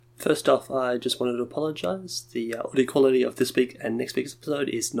First off, I just wanted to apologise. The audio quality of this week and next week's episode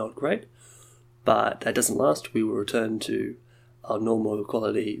is not great, but that doesn't last. We will return to our normal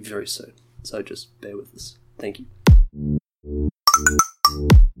quality very soon, so just bear with us. Thank you.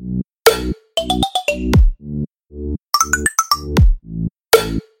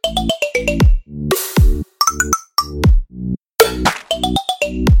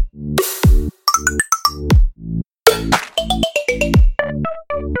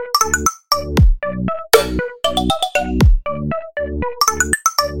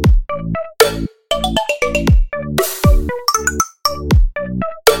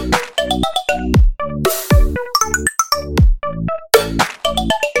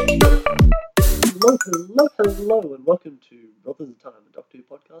 Hello, and welcome to Brothers in Time, a Doctor Who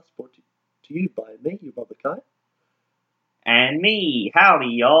podcast brought to you by me, your brother Kai. And me. Howdy,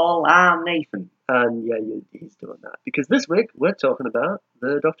 y'all. I'm Nathan. And yeah, he's doing that. Because this week, we're talking about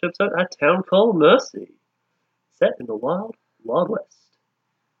the Doctor episode, A Town Called Mercy, set in the Wild West.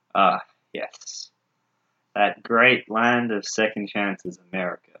 Yes. That great land of second chances,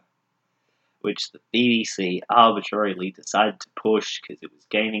 America, which the BBC arbitrarily decided to push because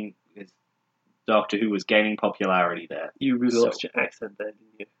Doctor Who was gaining popularity there. You really lost your accent there,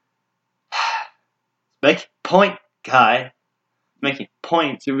 didn't you? Make a point, Kai. Making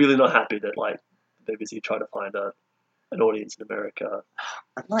points. You're really not happy that, the BBC tried to find an audience in America.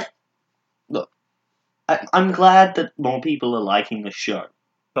 I'm glad that more people are liking the show.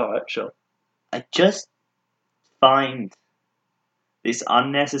 Alright, sure. I just find this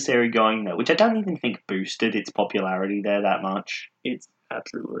unnecessary going there, which I don't even think boosted its popularity there that much. It's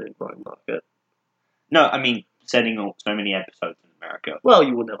absolutely a growing market. No, I mean, setting up so many episodes in America. Well,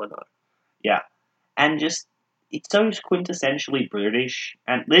 you will never know. Yeah. And just, it's so quintessentially British.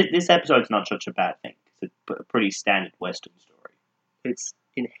 And this episode's not such a bad thing. It's a pretty standard Western story. It's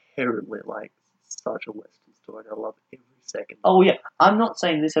inherently, such a Western story. I love every second. Oh, yeah. I'm not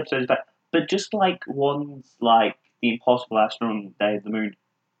saying this episode is bad. But just ones like The Impossible Astronaut on the Day of the Moon,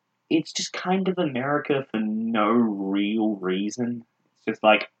 it's just kind of America for no real reason. It's just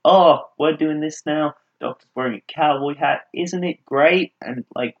we're doing this now. Doctor's wearing a cowboy hat. Isn't it great? And,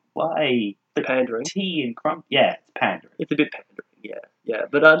 why? The pandering. Tea and crump. Yeah, it's pandering. It's a bit pandering, yeah.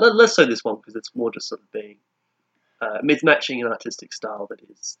 But let's say this one, because it's more just sort of being... it's matching an artistic style that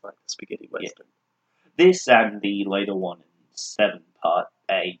is, the spaghetti western. Yeah. This and the later one in 7 Part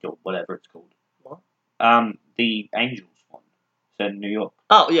 8, or whatever it's called. What? The Angels one. Set in New York.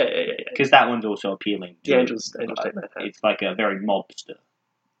 Oh, yeah. Because that one's also appealing to... The Angels Take Manhattan. It's like a very mobster.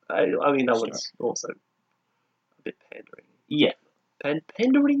 I mean, that one's also a bit pandering. Yeah.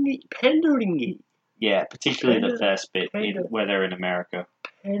 Pandering. Yeah, particularly the first bit where they're in America.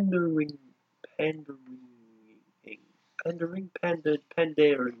 Pandering. You're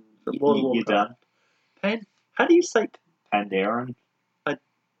done. How do you say Pandaren? I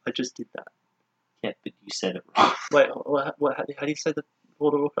just did that. Yeah, but you said it wrong. Wait, how do you say the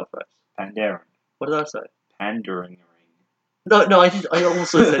World of Warcraft phrase? Pandaren. What did I say? Pandering. No, I did. I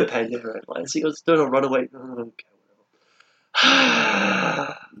also said Pandaren. See, I was doing a runaway. Okay,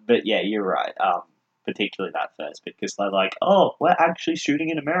 whatever. But yeah, you're right. Particularly that first bit, because they're we're actually shooting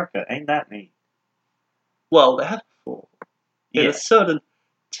in America. Ain't that neat? Well, they have before. Yeah. In a certain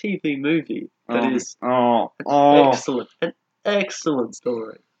TV movie that is an excellent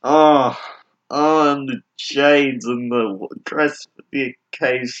story. And the shades and the dress for the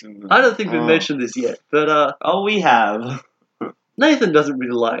occasion. I don't think we've mentioned this yet, but we have. Nathan doesn't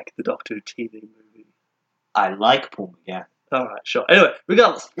really like the Doctor Who TV movie. I like Paul McGann. Alright, sure. Anyway,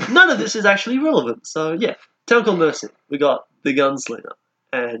 regardless, none of this is actually relevant, so yeah. Town Called Mercy. We got the Gunslinger.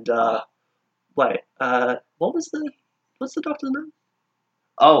 And, what's the Doctor's name?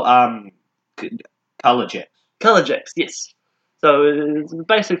 Colorjex. Colorjex, yes. So, the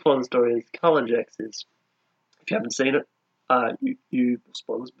basic plot of the story is Colorjex is, if you haven't seen it, you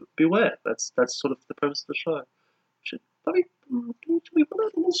spoilers beware. That's sort of the premise of the show. Should we put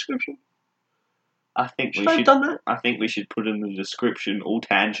that in the description? I think we should have done that. I think we should put in the description all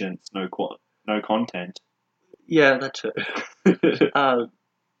tangents, no content. Yeah, that too.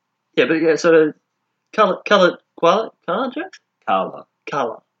 So Colorjex?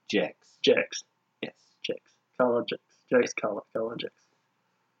 Jex. Jex. Yes. Jex. Colorjex. Colorjex.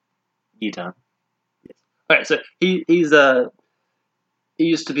 You done? Yes. Alright, so he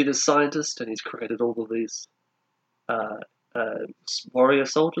used to be this scientist, and he's created all of these warrior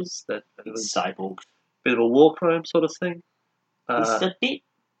soldiers that cyborgs. Bit of a war crime sort of thing.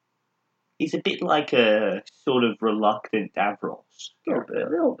 He's a bit like a sort of reluctant Davros. A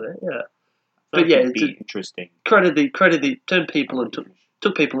little bit, yeah. But yeah, it'd be interesting. Created the 10 people and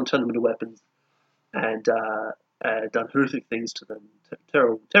took people and turned them into weapons, and done horrific things to them,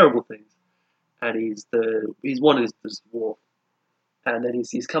 terrible things. And he's one is this dwarf, and then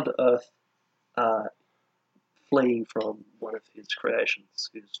he's come to Earth, fleeing from one of his creations,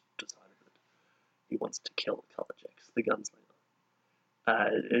 who's decided that he wants to kill Kalajex, the gunslinger.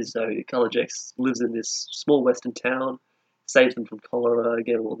 And so Kalajex lives in this small western town, saves them from cholera,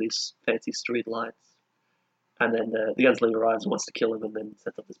 get all these fancy street lights, and then the gunslinger arrives and wants to kill him, and then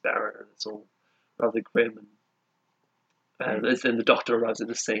sets up this barrier, and it's all rather grim. And then the doctor arrives in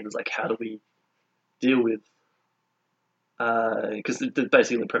the scene. It's like, how do we deal with? Because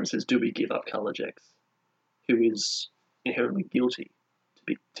basically the premise is, do we give up Kalajex, who is inherently guilty, to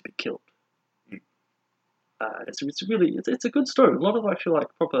be killed? It's a good story. A lot of actually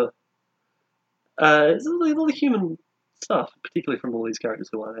like proper. It's a lot of human stuff, particularly from all these characters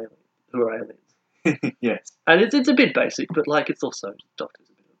who are aliens. Yes. And it's a bit basic, but like it's also Doctor's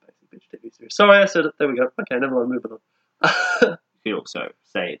a bit of a basic bitch TV series. Sorry, I said it. There we go. Okay, never mind. Moving on. You could also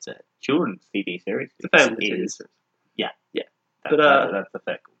say it's a children's TV series. It's a family TV series. Yeah. But that's a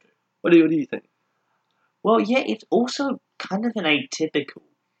fair call too. What do you think? Well, yeah, it's also kind of an atypical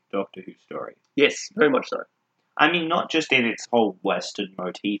Doctor Who story. Yes, very much so. I mean, not just in its whole Western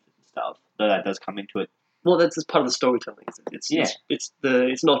motif and stuff, though that does come into it. Well, that's just part of the storytelling. It's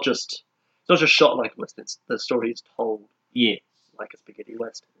not just shot like a Western. The story is told like a spaghetti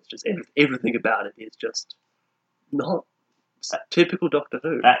Western. It's just everything about it is just not typical Doctor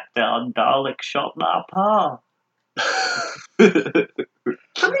Who. That Dalek shot my pa. How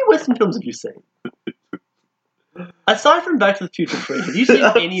many Western films have you seen? Aside from Back to the Future 3, have you seen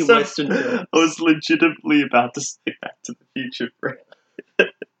any Western films? I was legitimately about to say Back to the Future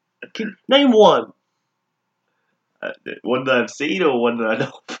 3. Name one. One that I've seen or one that I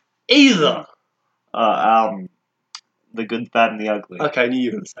know? Either. The Good, the Bad, and the Ugly. Okay, I knew you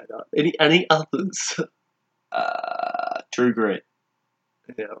were going to say that. Any others? True Grit.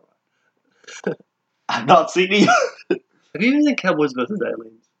 Yeah, right. I've not seen it. Have you even seen Cowboys vs.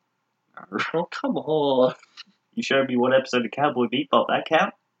 Aliens? Oh, come on. You showed me one episode of Cowboy Bebop. That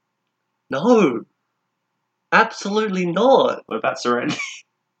count? No. Absolutely not. What about Serenity?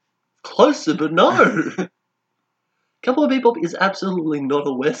 Closer, but no. Cowboy Bebop is absolutely not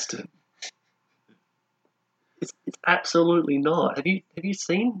a Western. It's absolutely not. Have you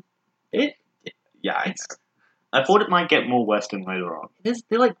seen it? Yeah, I thought it might get more Western later on.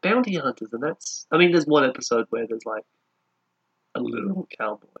 They're like bounty hunters, and that's... I mean, there's one episode where there's like a literal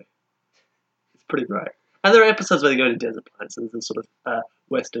cowboy. It's pretty great. And there are episodes where they go to desert planets, and there's this sort of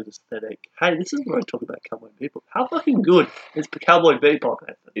Western aesthetic. Hey, this is where I talk about Cowboy Bebop. How fucking good is Cowboy Bebop,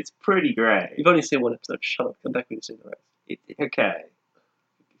 Nathan? It's pretty great. You've only seen one episode. Shut up. Come back when you've seen the rest. Okay.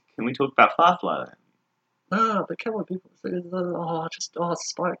 Can we talk about Firefly then? Ah, but Cowboy Bebop,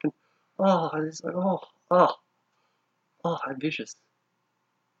 Spike, and it's like, and Vicious.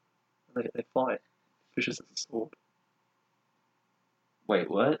 And they fight. Vicious as a sword. Wait,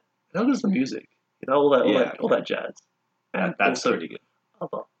 what? How good is the music? You know, all that jazz. And That's also pretty good.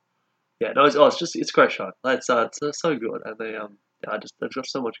 Yeah, no, it's a great show. It's so good, and they've got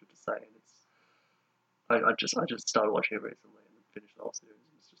so much good to say, and I just started watching it recently and finished the whole series.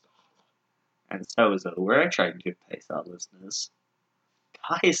 It's just And so is we're trying to pace our listeners.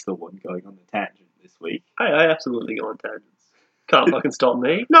 Kai is the one going on the tangent this week. I absolutely go on tangents. Can't fucking stop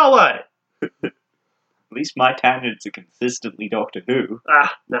me. No way. At least my tangents are consistently Doctor Who.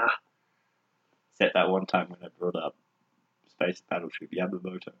 Nah. Except that one time when I brought up Space Battleship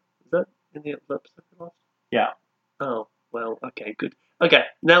Yamamoto. Is that in the episode last? Yeah. Oh, well, okay, good. Okay,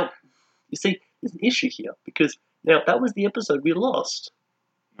 now, you see, there's an issue here, because now that was the episode we lost.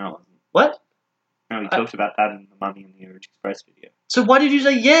 No, it wasn't. What? No, we talked about that in the Mummy and the Orient Express video. So why did you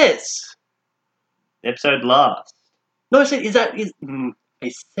say yes? The episode last. No, I said, is that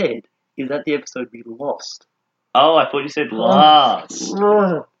the episode we lost? Oh, I thought you said last.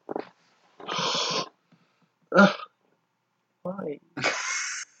 Why?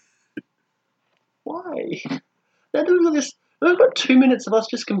 Why? Now we've got 2 minutes of us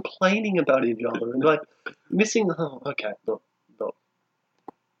just complaining about each other and like missing. Oh, okay. Look.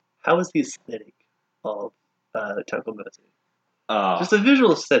 How is the aesthetic of Temple Mercy? Just the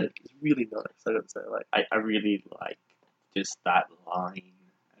visual aesthetic is really nice. I gotta say, like I really like just that line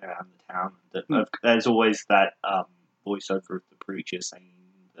around the town. There's always that voiceover of the preacher saying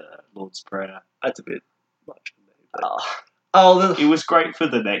the Lord's Prayer. That's a bit much for me. It was great for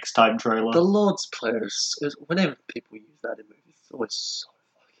the next time trailer. The Lord's Prayer is whenever people use that in movies, it's always so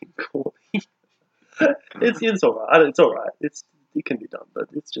fucking corny. it's alright. It's alright. It can be done, but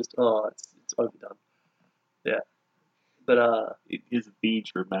it's just it's overdone. Yeah. But It is the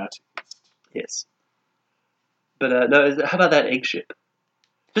dramaticest. yes. But no, how about that egg ship?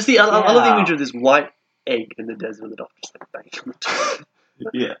 Just I love the image of this white egg in the desert and the doctor's like banging on the top.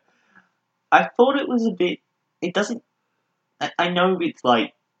 Yeah. I thought it was a bit. It doesn't. I know it's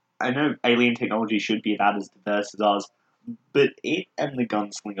like. I know alien technology should be about as diverse as ours, but it and the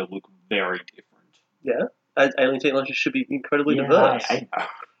gunslinger look very different. Alien technology should be incredibly Yeah, diverse. I know.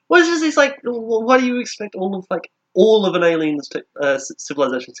 Well, it's like, why do you expect all of an alien's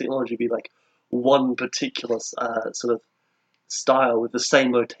civilization's technology to be like one particular sort of style with the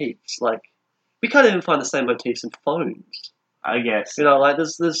same motifs? Like, we can't even find the same motifs in phones. I guess. You know, like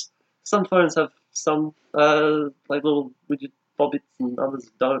there's some phones have some like little widget bobbits and others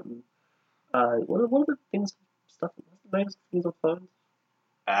don't. And, what are the things stuff? What's the names of things on phones?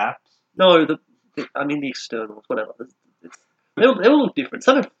 Apps. No, I mean the externals, whatever. They all look different.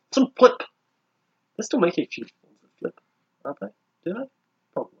 Some flip. They're still making cheap ones that flip, aren't they? Do they?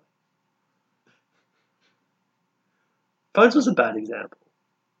 Probably. Phones was a bad example.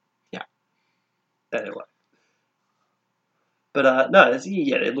 Yeah. Anyway. But no,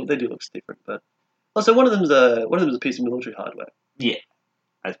 they do look different. But also one of them's a piece of military hardware, Yeah,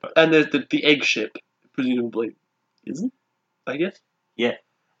 I suppose. and the egg ship presumably isn't. I guess.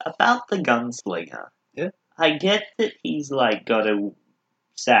 About the gunslinger. Yeah. I get that he's like got a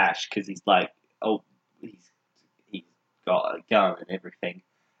sash because he's like, oh, he's got a gun and everything,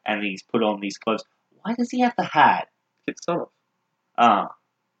 and he's put on these clothes. Why does he have the hat? Keep the sun off.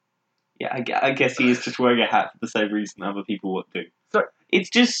 Yeah, I guess he is just wearing a hat for the same reason other people would do. Sorry. It's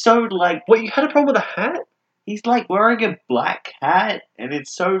just so like What, you had a problem with a hat? he's like wearing a black hat, and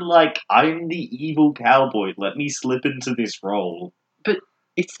it's so like I'm the evil cowboy. Let me slip into this role.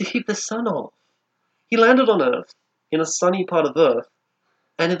 It's to keep the sun off. He landed on Earth, in a sunny part of Earth,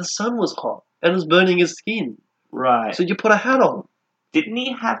 and the sun was hot and was burning his skin. Right? So you put a hat on. Didn't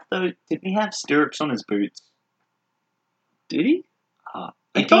he have stirrups on his boots? Did he?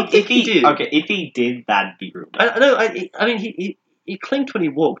 If don't think he did. Okay, if he did, that'd be real. I know. I mean, he clinked when he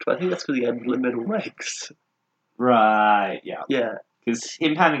walked, but I think that's because he had metal legs. Right? Yeah. Yeah. Because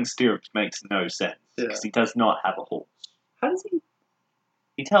him having stirrups makes no sense. Yeah. Because he does not have a horse. How does he?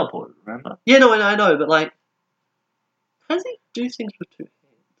 He teleported. Remember? Yeah, no, I know, but like, how does he do things with two hands?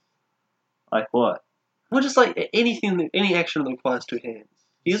 Like what? Well, just like any action that requires two hands.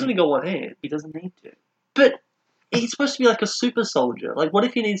 He's only got one hand. He doesn't need to But he's supposed to be like a super soldier. Like, what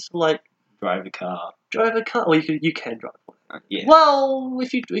if he needs to like drive a car. drive a car? Well, you can drive one. Yeah. Well,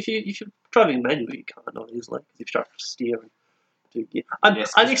 if you're driving manually, you can't not easily because if you try to steer and do gear. I'm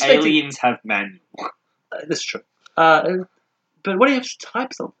expecting. Aliens have manual. That's true. But what do you have to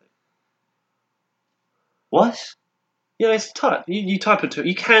type something? What? You know, it's type. You type it too.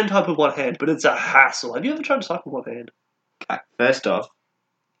 You can type with one hand, but it's a hassle. Have you ever tried to type with one hand? First off,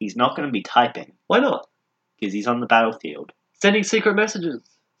 he's not going to be typing Why not? because he's on the battlefield. Sending secret messages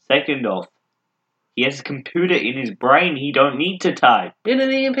Second off, he has a computer in his brain. He don't need to type. in an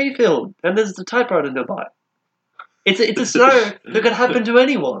EMP field, and there's a typewriter nearby. It's a scenario that could happen to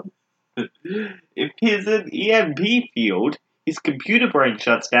anyone. If he's an EMP field, his computer brain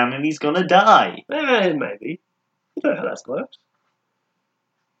shuts down and he's gonna die. Maybe. You know how that works.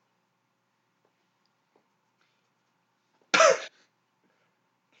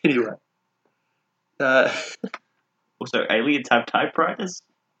 Anyway. Also, aliens have typewriters?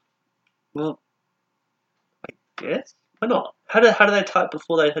 Well, I guess. Why not? How do they type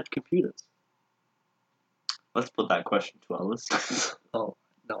before they had computers? Let's put that question to our listeners. Oh,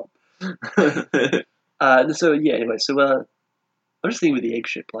 no. So, yeah, anyway, so, I'm just thinking with the egg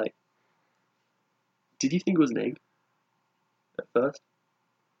ship, like, did you think it was an egg? At first?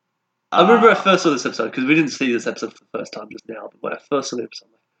 I remember I first saw this episode, because we didn't see this episode for the first time just now, but when I first saw the episode,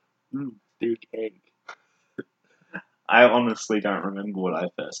 I'm like, big egg. I honestly don't remember what I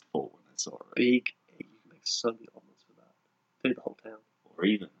first thought when I saw it. Big egg. You can make so many omelets with that. Feed the whole town. Or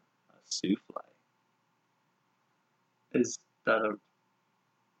even a souffle. Is that a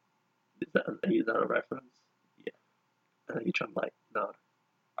reference? Yeah. You trying like, no.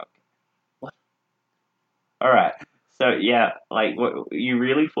 Okay. What? Alright. So, yeah, like, what, you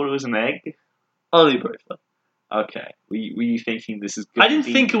really thought it was an egg? Only briefly. Okay. Were you thinking this is I didn't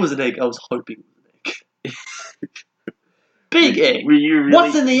think it was an egg, I was hoping it was an egg. Big egg! Were you really,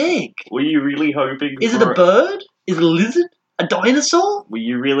 What's in the egg? Were you really hoping Is for it a bird? Is it a lizard? A dinosaur? Were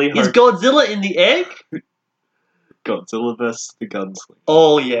you really Is hoping Godzilla in the egg? Godzilla vs. the Gunslinger?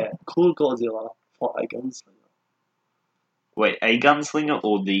 Oh yeah, cool Godzilla for a gunslinger. Wait, a gunslinger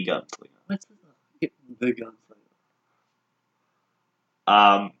or the gunslinger? What's the gunslinger?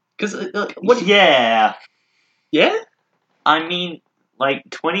 Because Yeah. Yeah? I mean, like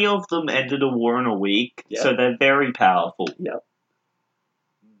 20 of them ended a war in a week, Yeah. so they're very powerful. Yeah.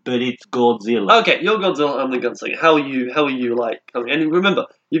 But it's Godzilla. Okay, you're Godzilla, I'm the Gunslinger. How are you like coming? And remember,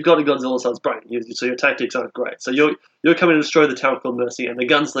 you've got a Godzilla-sized brain, so your tactics aren't great. So you're coming to destroy the town called Mercy, and the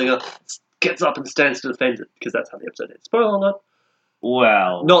Gunslinger gets up and stands to defend it, because that's how the episode ends. Spoiler alert.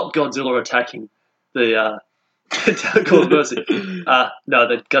 Well, Not Godzilla attacking the town called Mercy. No,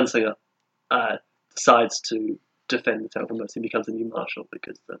 the Gunslinger decides to defend the town called Mercy and becomes a new marshal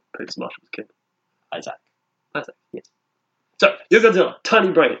because the previous marshal was killed. Isaac. Isaac, yes. So, you're Godzilla,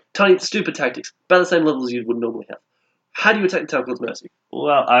 tiny brain, tiny stupid tactics, about the same levels you would normally have. How do you attack the town called Mercy?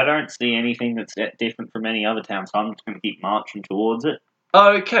 Well, I don't see anything that's different from any other town, so I'm just going to keep marching towards it.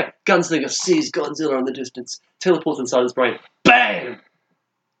 Okay, Gunslinger sees Godzilla in the distance, teleports inside his brain, BAM!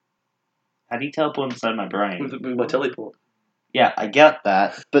 How do you teleport inside my brain? With my teleport. Yeah, I get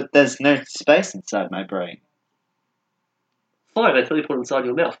that, but there's no space inside my brain. Fine, I teleport inside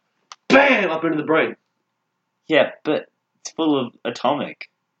your mouth. BAM! Up into the brain. Yeah, but it's full of atomic.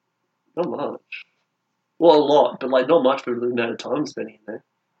 Not much. Well, a lot, but like not much for the amount of time I'm spending in there.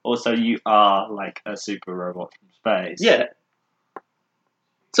 Also, you are like a super robot from space. Yeah.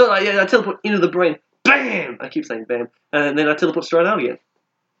 So I teleport into the brain. BAM! I keep saying BAM. And then I teleport straight out again.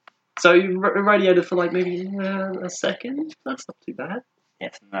 So you irradiated for like maybe a second? That's not too bad.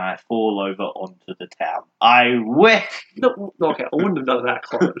 Yes, and then I fall over onto the town. I wish! No, okay, I wouldn't have done that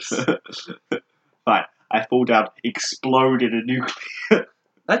close. Fine. I fall down, explode in a nuclear.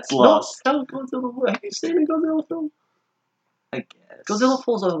 That's Blast. not how Godzilla works. Have you seen a Godzilla film? I guess. Godzilla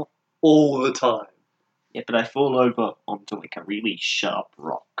falls over all the time. Yeah, but I fall over onto like a really sharp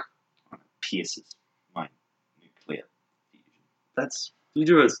rock. And it pierces my nuclear fusion. That's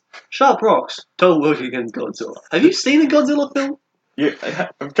dangerous. Sharp rocks don't work against Godzilla. Have you seen a Godzilla film? Yeah,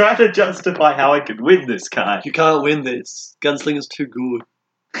 I'm trying to justify how I could win this guy. You can't win this. Gunslinger's too good.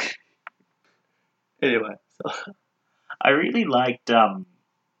 Anyway, so I really liked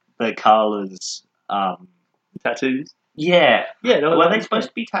the Carla's tattoos. Yeah. Yeah, no, Were that they was supposed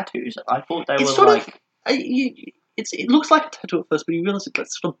to be tattoos? I thought they It's were sort of- like It looks like a tattoo at first, but you realise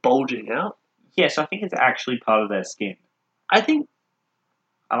it's sort of bulging out. yes, I think it's actually part of their skin. I think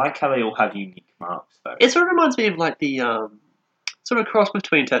I like how they all have unique marks though. it sort of reminds me of like the sort of cross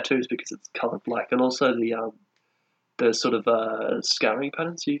between tattoos because it's coloured black, and also the sort of scarring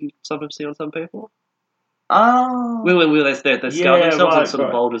patterns you sometimes see on some people. Oh. When they scar Yeah, themselves, right, it sort of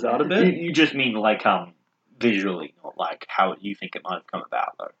right. bulges out a bit. You just mean like visually, not like how you think it might have come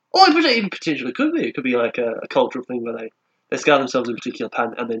about though. Or it even potentially could be. It could be like a cultural thing where they scar themselves in a particular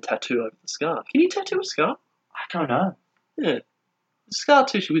pattern and then tattoo over the scar. Can you tattoo a scar? I don't know. Yeah. Scar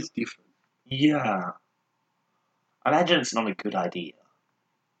tissue is different. Yeah. I imagine it's not a good idea.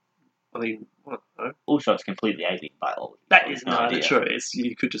 I mean, I don't know. Also, it's completely alien biology. That so is it's no not idea. true.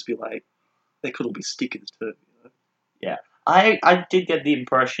 You could just be like, they could all be stickers too. You know? I did get the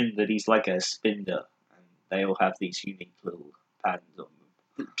impression that he's like a Spinder, and they all have these unique little patterns on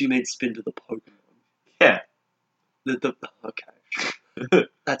them. Do you mean Spinder the Pokemon? Yeah. Okay.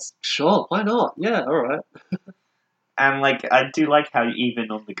 That's sure. Why not? Yeah. All right. And like I do like how even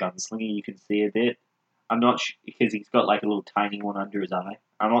on the gunslinger you can see a bit. I'm not sure because he's got like a little tiny one under his eye.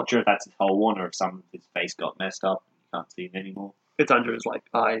 I'm not sure if that's his whole one or if some of his face got messed up and you can't see it anymore. It's under his like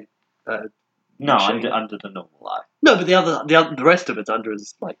eye. No, Machine. under the normal eye. No, but the rest of it's under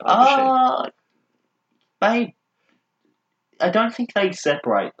his like eye machine. Babe, I don't think they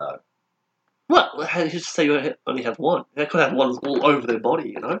separate though. Well, you just say you only have one. They could have one all over their body,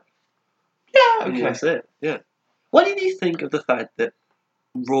 you know. Yeah, And that's it. Yeah. What did you think of the fact that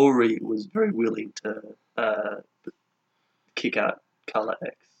Rory was very willing to kick out Carla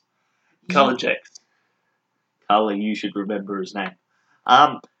X? Carla Jex. Carla, you should remember his name.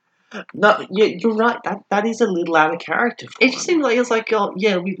 No, yeah, you're right. That is a little out of character. For It him. just seemed like it was like, oh,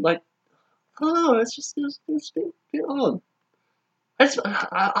 yeah, we like. I don't know. It's a bit odd.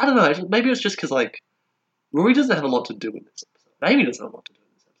 I don't know. Maybe it was just because like Rory doesn't have a lot to do in this episode. Amy doesn't have a lot to do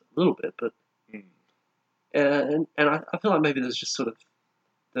in this episode. A little bit, but and I feel like maybe there's just sort of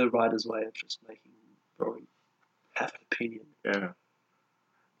the writer's way of just making Rory have an opinion. Yeah.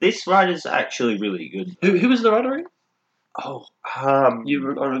 This writer's actually really good. Who was the writer? Oh, I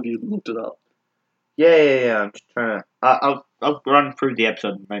remember you looked it up. yeah. I'm just trying to. I'll run through the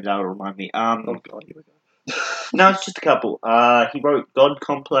episode. Maybe that'll remind me. Oh god, here we go. No, it's just a couple. He wrote God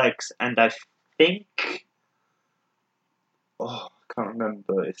Complex, and I think. Oh, I can't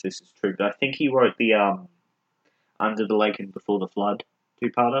remember if this is true, but I think he wrote the Under the Lake and Before the Flood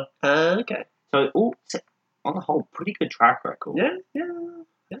two-parter. Okay. So, on the whole, pretty good track record. Yeah.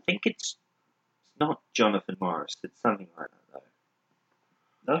 I think it's not Jonathan Morris. It's something like that,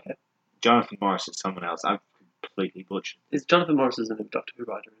 though. Okay. Jonathan Morris is someone else. I've completely butchered. Is Jonathan Morris isn't a Doctor Who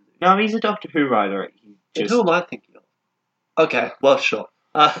writer, is he? No, he's a Doctor Who writer. He Then just who am I thinking of? Okay, well, sure.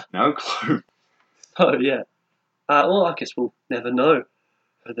 no clue. Oh, yeah. Well, I guess we'll never know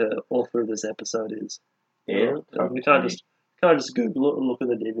who the author of this episode is. Yeah, We can't just Google it and look at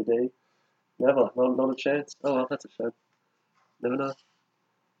the DVD. Never. Not a chance. Oh, well, that's a shame. Never know.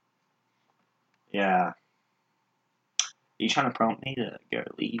 Yeah. Are you trying to prompt me to go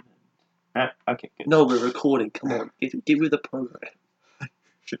leave? Okay, good. No, we're recording. Come on. Get with the program.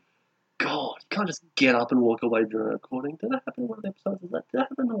 God, you can't just get up and walk away during a recording. Did that happen in one of the episodes? Did that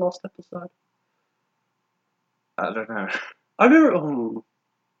happen in the last episode? I don't know. I remember.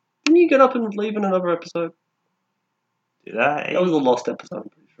 Didn't you get up and leave in another episode? Did I? That was the lost episode, I'm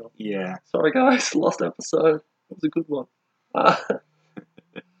pretty sure. Yeah. Sorry, guys. Lost episode. That was a good one.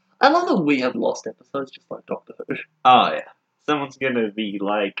 I love that we have lost episodes, just like Doctor Who. Oh, yeah. Someone's gonna be,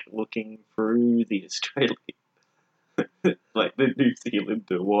 like, looking through the Australian... like, the New Zealand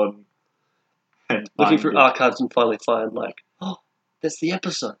one. And Looking through archives and finally find, like, oh, that's the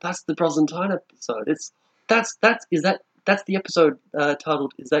episode. That's the Brosentine episode. That's the episode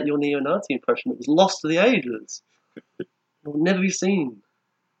titled "Is That Your Neo-Nazi Impression?" It was lost to the ages. It will never be seen.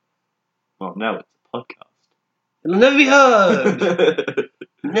 Well, no, it's a podcast. It'll never be heard.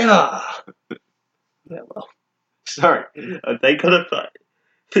 Never. Yeah, well. Sorry, are they gonna find...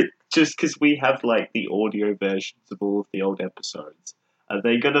 just because we have, like, the audio versions of all of the old episodes, are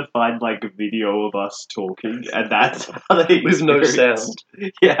they gonna find, like, a video of us talking, and that's how they With no experience-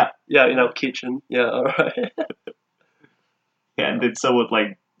 sound. Yeah. Yeah, in our kitchen. Yeah, alright. Yeah, and then someone,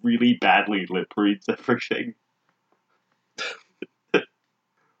 like, really badly lip reads everything.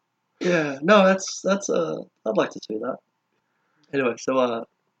 Yeah, no, that's I'd like to see that. Anyway, so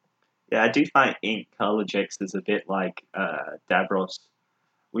Yeah, I do find Ink Colorgex is a bit like Davros,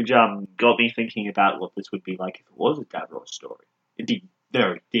 which got me thinking about what this would be like if it was a Davros story. It'd be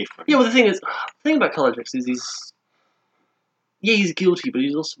very different. yeah, well the thing about Colorgex is he's guilty, but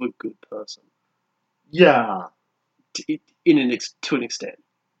he's also a good person. Yeah. To an extent.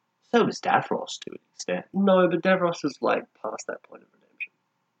 So is Davros to an extent. No, but Davros is like past that point of redemption.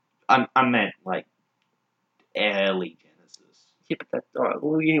 I meant like early Genesis. Yeah, but that alright,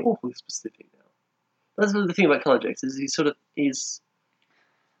 well we're getting awfully specific now. That's the thing about Colorgex is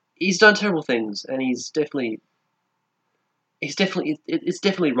he's done terrible things and it's definitely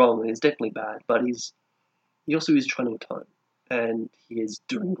wrong and it's definitely bad, but he also is trying to atone and he is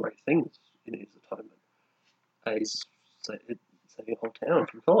doing great things in his atonement. He's saving a whole town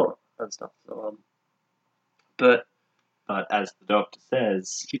from cholera and stuff. So but as the doctor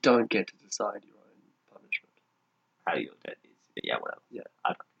says, you don't get to decide your own punishment. how your death is. Yeah, whatever. Yeah.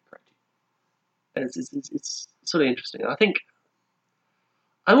 I'm not going to correct you. And it's sort of interesting. I think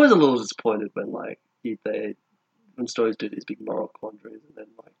I'm always a little disappointed when when stories do these big moral quandaries and then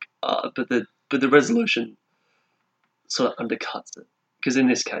but the resolution sort of undercuts it, because in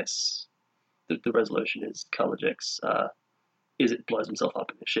this case the resolution is Colorgex is it blows himself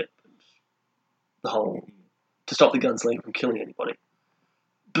up in a ship and the whole to stop the gunslinger from killing anybody.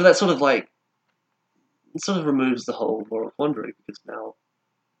 But that sort of removes the whole moral quandary, because now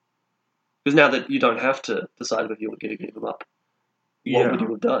that you don't have to decide whether you're going to give him up, what would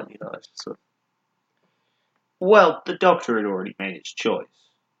you have done? You know, it's just sort of, Well, the doctor had already made his choice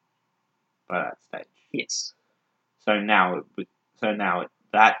by that stage. yes. So now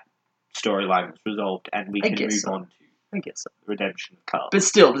that storyline is resolved, and we I can guess move so. on to I guess so. the redemption of Carl. But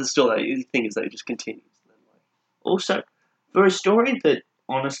still, the thing is that it just continues. And then, Also, for a story that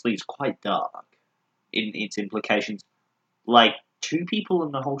honestly is quite dark in its implications, like 2 people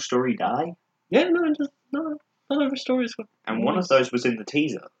in the whole story die, yeah, not every story is and one of those was in the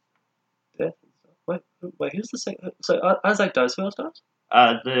teaser. death and stuff. Wait, who's the second? So Isaac dies first, does?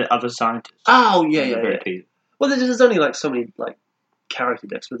 The other scientist. Oh, yeah, in the yeah, very yeah. teaser. Well, there's only like so many like character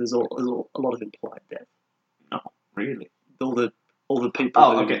deaths, but there's a lot of implied death. No, really. All the people.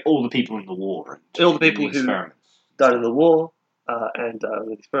 Oh, who okay. All the people in the war. And All the people the who experiments. died in the war and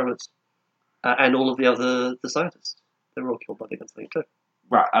the experiments, and all of the scientists. They were all killed by the gunslinger too.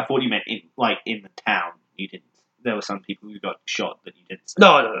 Right, I thought you meant in the town. You didn't. There were some people who got shot that you didn't say.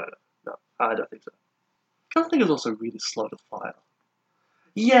 No, I don't think so. Gunslinger is also really slow to fire.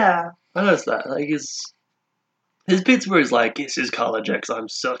 Yeah. I noticed that. Like his bits where he's like, "This is Colorgex, I'm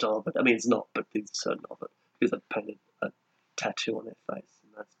certain of it." I mean, it's not, but he's certain of it because I've painted a tattoo on their face,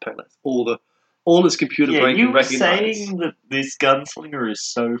 and that's apparently all his computer brain you can were recognize. saying that this gunslinger is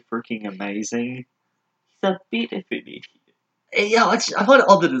so freaking amazing. He's a bit of an idiot. Yeah, I find it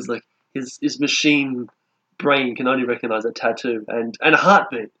odd that it's like his machine brain can only recognize a tattoo and a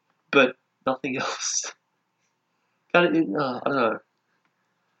heartbeat, but nothing else. I don't know.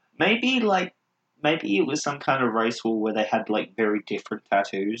 Maybe it was some kind of race war where they had like very different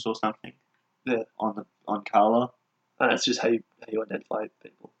tattoos or something. Yeah. On Carla. And that's just how you identify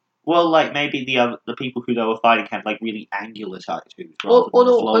people. Well, like maybe the people who they were fighting had like really angular tattoos.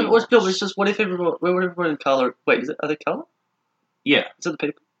 It's just what if everyone in Carla? Wait, are they Carla? Yeah. Is it the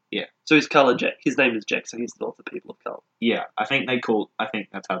people? Yeah. So he's Carla Jack. His name is Jack, so he's not the people of Carla. Yeah, I think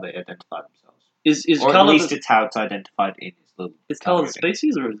that's how they identify themselves. Is or Carla at least it's how it's identified in his little. Is Carla the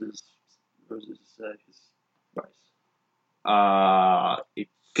species or is his race?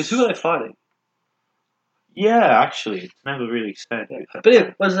 Because who are they fighting? Yeah, actually, it's never really said. Yeah. But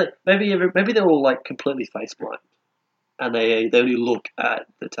yeah, what is it? Maybe they're all like completely face blind, and they only look at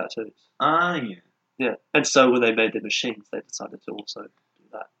the tattoos. Yeah. Yeah, and so when they made their machines, they decided to also do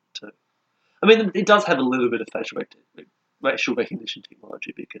that too. I mean, it does have a little bit of facial recognition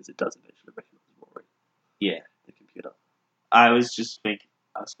technology because it does eventually recognize Rory. Yeah, the computer. I was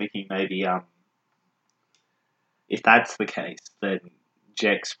thinking maybe if that's the case, then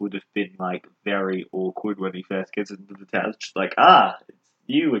Jex would have been like very awkward when he first gets into the town. Just like, it's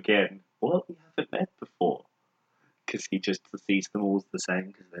you again. Well, we haven't met before. Because he just sees them all the same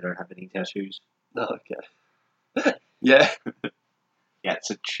because they don't have any tattoos. Oh, okay. Yeah. He had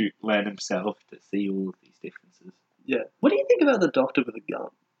to learn himself to see all of these differences. Yeah. What do you think about the Doctor with a gun?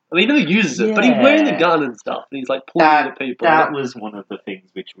 I mean, he never uses it, but he's wearing the gun and stuff, and he's like pointing at people. That was one of the things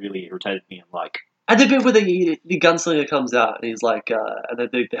which really irritated me. And the bit where the gunslinger comes out, and he's like, and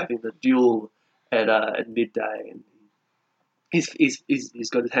they're having the duel at midday, and he's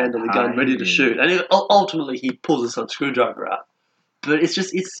got his hand on the gun, ready to shoot, and ultimately he pulls his screwdriver out. But it's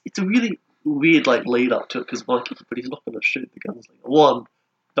a really weird like lead up to it because but he's not going to shoot the gunslinger. One,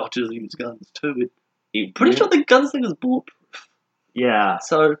 Doctors use guns. Two, pretty sure the gunslinger's bulletproof. Yeah.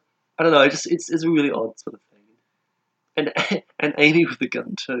 So I don't know. It's a really odd sort of thing. And Amy with the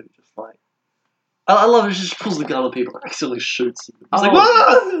gun too, just like I love it. She just pulls the gun on people and accidentally shoots them. It's like,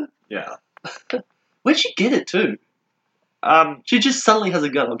 whoa! Yeah. Where'd she get it too? She just suddenly has a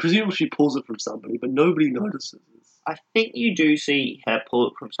gun. I presume she pulls it from somebody, but nobody notices. I think you do see her pull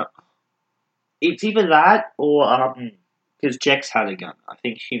it from something. It's either that or because Jex had a gun. I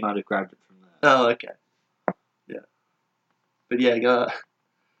think she might have grabbed it from there. Oh, okay. Yeah. But yeah,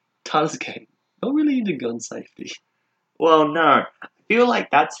 TARDIS gang, not really into gun safety. Well, no. I feel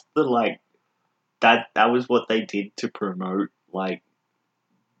like that's that was what they did to promote, like,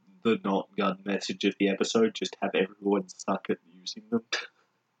 the not gun message of the episode, just have everyone suck at using them.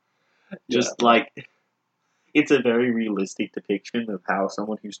 Just, like, it's a very realistic depiction of how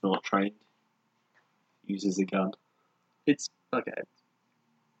someone who's not trained uses a gun. It's, okay.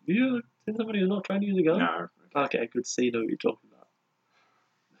 Do you see somebody who's not trained to use a gun? No. Okay, good to see you know what you're talking about.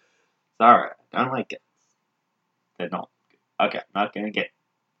 Sorry, I don't like it. They're not good. Okay, not gonna get.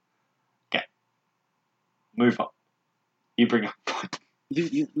 Okay. Move on. You bring up a point.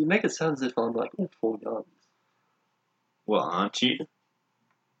 You make it sound as if I'm like all for guns. Well, aren't you?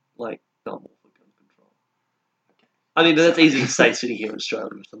 Like, no, I'm all for gun control. Okay. I mean, that's easy to say sitting here in Australia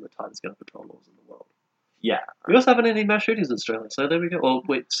with some of the tightest gun control laws in the world. Yeah. We also haven't had any mass shootings in Australia, so there we go. Well,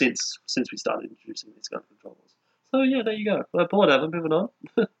 wait, since we started introducing these gun control laws. So yeah, there you go. Well, whatever, moving on.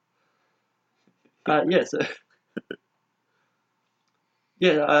 And there's a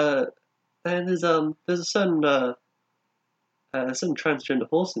certain transgender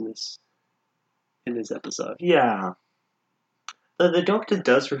horse in this episode. Yeah. Though the Doctor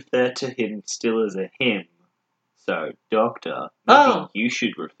does refer to him still as a him. So, Doctor, maybe you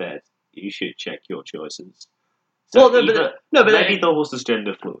should check your choices. So maybe the horse is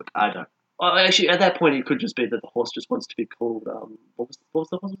gender fluid. I don't know. Actually, at that point, it could just be that the horse just wants to be called. What was the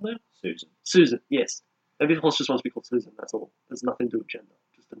horse's name? Susan. Susan. Yes. Maybe the horse just wants to be called Susan. That's all. There's nothing to do with gender.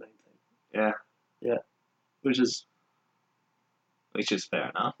 Just the main thing. Yeah. Yeah. Which is fair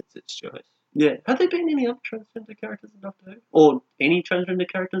enough. It's its choice. Yeah. Have there been any other transgender characters in Doctor Who, or any transgender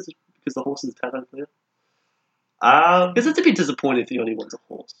characters? Because the horse is that unclear. Because it's a bit disappointing if the only one's a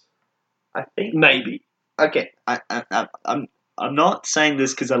horse. I think maybe. Okay. I'm not saying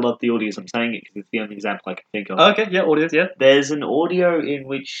this because I love the audios. I'm saying it because it's the only example I can think of. Okay, yeah, audios, yeah. There's an audio in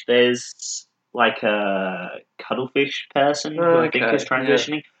which there's like a cuttlefish person who I think is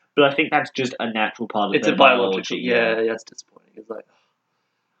transitioning, yeah. But I think that's just a natural part of their biology. Yeah, it's disappointing. It's like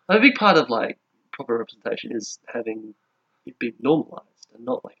a big part of like proper representation is having it be normalized and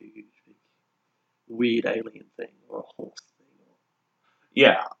not like a huge, big, weird alien thing or a horse thing.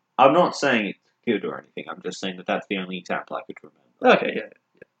 Yeah, I'm not saying it's good or anything. I'm just saying that that's the only example I could remember. Okay, yeah.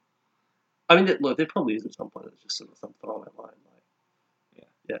 I mean, look, there probably is at some point. It's just sort of some throwaway line, like,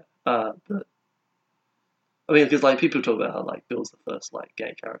 yeah. But I mean, because like people talk about how like Bill's the first like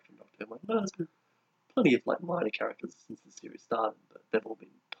gay character in Doctor Who. I'm like, no, there's been plenty of like minor characters since the series started, but they've all been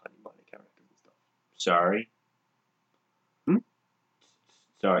tiny minor characters and stuff. Sorry. Hmm?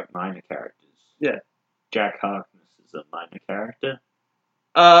 Sorry, minor characters. Yeah. Jack Harkness is a minor character.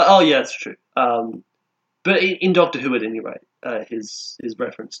 Oh yeah, that's true. But in Doctor Who, at any rate, his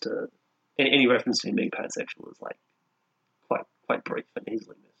reference to any reference to him being pansexual is like quite brief and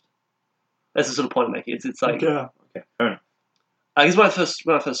easily missed. That's the sort of point I'm making. It's like Okay, fair enough. I guess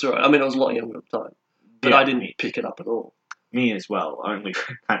when I first saw it, I mean I was a lot younger at the time, but Yeah, I didn't pick it up at all. Me as well, only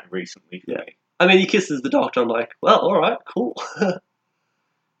kind of recently. Yeah. I mean, he kisses the Doctor. I'm like, well, all right, cool.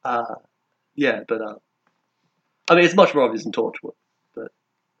 Yeah, but I mean, it's much more obvious in Torchwood.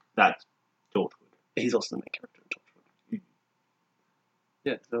 That's Torchwood. He's also the main character in Torchwood.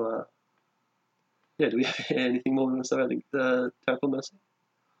 Yeah. So yeah. Do we have anything more than say? I think the Terrible Mercy.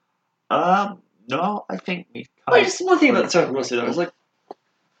 No, I think we. Just one thing about the Terrible Mercy, though, is like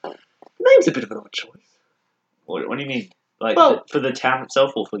the name's a bit of an odd choice. What do you mean? Like Well- for the town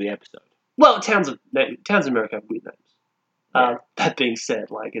itself or for the episode? Well, towns in America have weird names. That being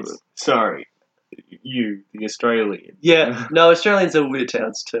said, like it's Sorry, you, the Australian. yeah. No, Australians have weird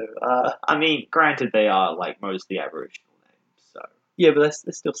towns too. I mean, granted, they are like mostly Aboriginal names, so. Yeah, but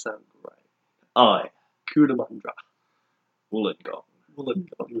they still sound great. Oh, yeah. Cootamundra. Wollongong.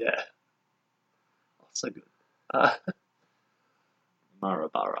 Wollongong, yeah. Oh, so good.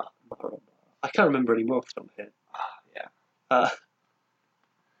 Marabara. I can't remember any more off the top of my head. Yeah.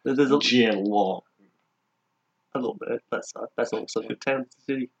 There's a Geelong. little bit. That's not also a town, it's a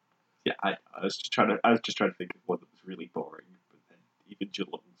city. Yeah, I was just trying to think of one that was really boring, but then even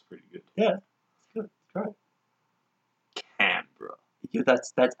Geelong's pretty good. Yeah, it's good. It's great. Canberra. Yeah,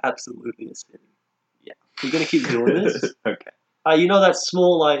 that's absolutely a city. Yeah. You're gonna keep doing this? Okay. You know that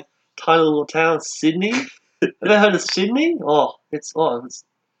small, like, tiny little town, Sydney? Have you ever heard of Sydney? It's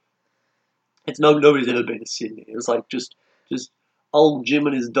nobody's ever been to Sydney. It's like just old Jim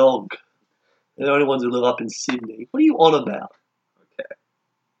and his dog. They're the only ones who live up in Sydney. What are you on about? Okay.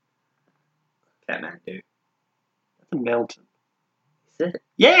 Kathmandu. That's a mountain. Is it?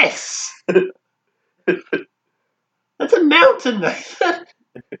 Yes! That's a mountain, Nathan!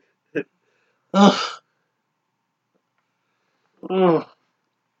 Ugh. Ugh.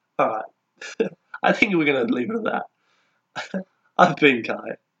 Alright. I think we're going to leave it at that. I've been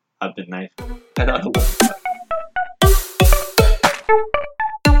Kai. I've been Nathan. And I don't want to.